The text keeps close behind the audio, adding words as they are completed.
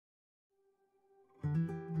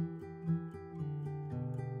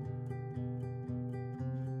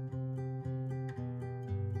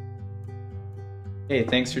Hey,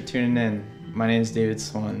 thanks for tuning in. My name is David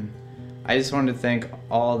Swanton. I just wanted to thank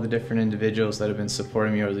all the different individuals that have been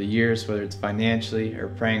supporting me over the years, whether it's financially or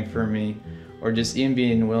praying for me, or just even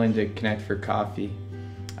being willing to connect for coffee.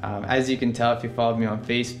 As you can tell if you followed me on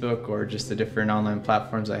Facebook or just the different online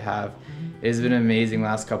platforms I have, it has been an amazing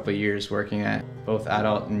last couple of years working at both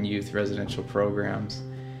adult and youth residential programs.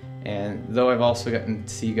 And though I've also gotten to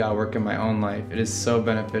see God work in my own life, it is so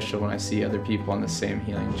beneficial when I see other people on the same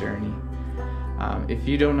healing journey. If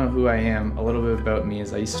you don't know who I am, a little bit about me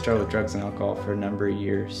is I used to struggle with drugs and alcohol for a number of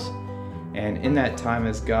years. And in that time,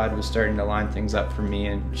 as God was starting to line things up for me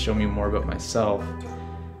and show me more about myself,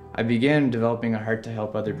 I began developing a heart to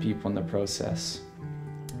help other people in the process.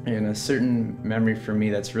 And a certain memory for me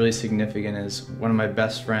that's really significant is one of my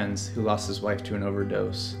best friends who lost his wife to an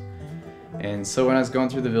overdose. And so when I was going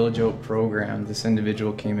through the Village Hope program, this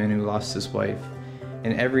individual came in who lost his wife.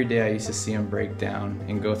 And every day I used to see him break down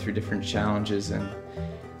and go through different challenges, and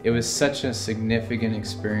it was such a significant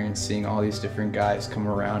experience seeing all these different guys come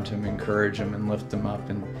around him, encourage him and lift him up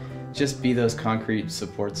and just be those concrete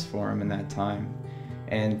supports for him in that time.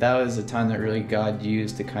 And that was a time that really God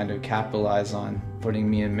used to kind of capitalize on putting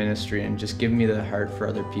me in ministry and just give me the heart for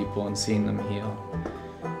other people and seeing them heal.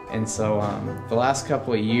 And so the last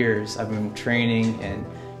couple of years I've been training and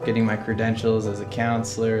getting my credentials as a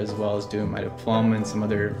counselor, as well as doing my diploma and some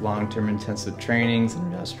other long-term intensive trainings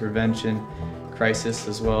in arrest prevention, crisis,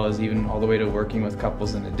 as well as even all the way to working with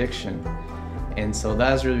couples in addiction. And so that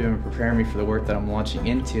has really been preparing me for the work that I'm launching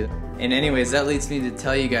into. And anyways, that leads me to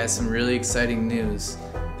tell you guys some really exciting news.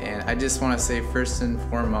 And I just want to say first and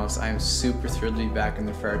foremost, I am super thrilled to be back in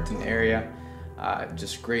the Fredericton area.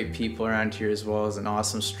 Just great people around here, as well as an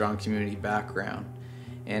awesome, strong community background.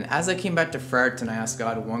 And as I came back to Fredericton, I asked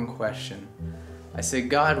God one question. I said,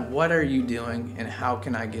 God, what are you doing and how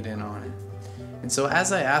can I get in on it? And so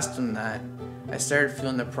as I asked him that, I started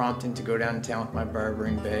feeling the prompting to go downtown with my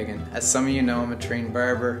barbering bag. And as some of you know, I'm a trained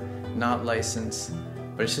barber, not licensed,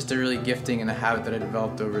 but it's just a really gifting and a habit that I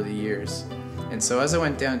developed over the years. And so as I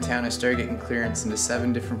went downtown, I started getting clearance into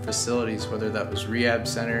 7 different facilities, whether that was rehab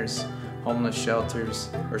centers, homeless shelters,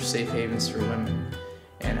 or safe havens for women.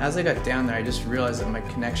 And as I got down there, I just realized that my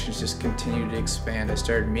connections just continued to expand. I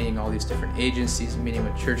started meeting all these different agencies, meeting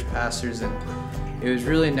with church pastors, and it was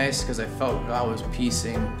really nice because I felt God was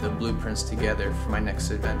piecing the blueprints together for my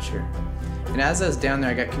next adventure. And as I was down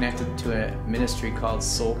there, I got connected to a ministry called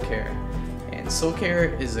Soulcare. And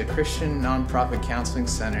Soulcare is a Christian nonprofit counseling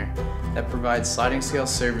center that provides sliding scale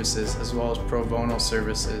services as well as pro bono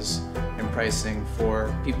services and pricing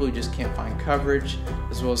for people who just can't find coverage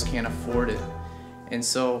as well as can't afford it. And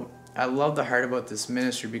so I love the heart about this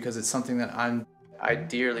ministry because it's something that I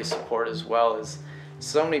dearly support, as well as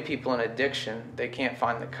so many people in addiction, they can't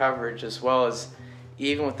find the coverage, as well as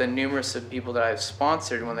even with the numerous of people that I've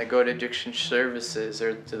sponsored when they go to addiction services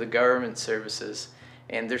or to the government services,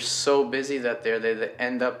 and they're so busy that they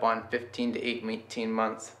end up on 15 to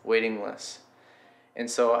 18-month waiting lists. And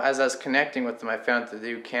so as I was connecting with them, I found that they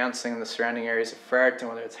do counseling in the surrounding areas of Fredericton,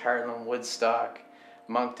 whether it's Heartland, Woodstock,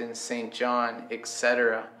 Moncton, St. John,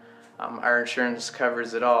 etc. Our insurance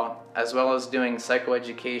covers it all, as well as doing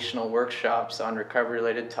psychoeducational workshops on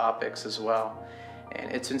recovery-related topics as well.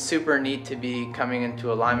 And it's been super neat to be coming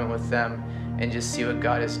into alignment with them and just see what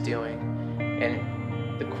God is doing.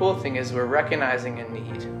 And the cool thing is we're recognizing a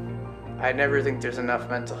need. I never think there's enough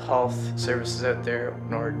mental health services out there,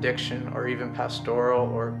 nor addiction, or even pastoral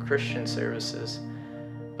or Christian services.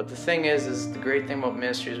 But the thing is the great thing about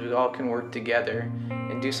ministry is we all can work together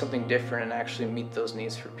and do something different and actually meet those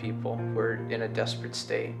needs for people who are in a desperate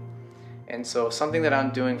state. And so something that I'm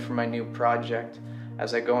doing for my new project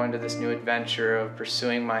as I go into this new adventure of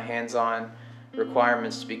pursuing my hands-on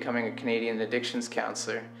requirements to becoming a Canadian addictions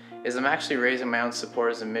counselor is I'm actually raising my own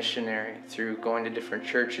support as a missionary through going to different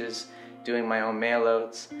churches, doing my own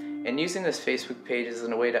mailouts, and using this Facebook page as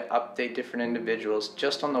a way to update different individuals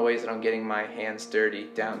just on the ways that I'm getting my hands dirty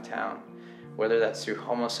downtown, whether that's through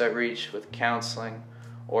homeless outreach with counseling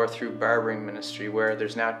or through barbering ministry, where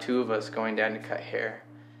there's now 2 of us going down to cut hair.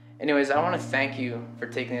 Anyways, I want to thank you for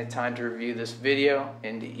taking the time to review this video,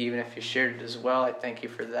 and even if you shared it as well, I thank you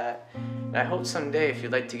for that. And I hope someday if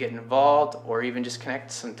you'd like to get involved or even just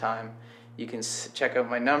connect sometime, you can check out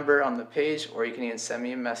my number on the page, or you can even send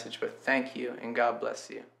me a message. But thank you, and God bless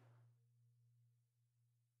you.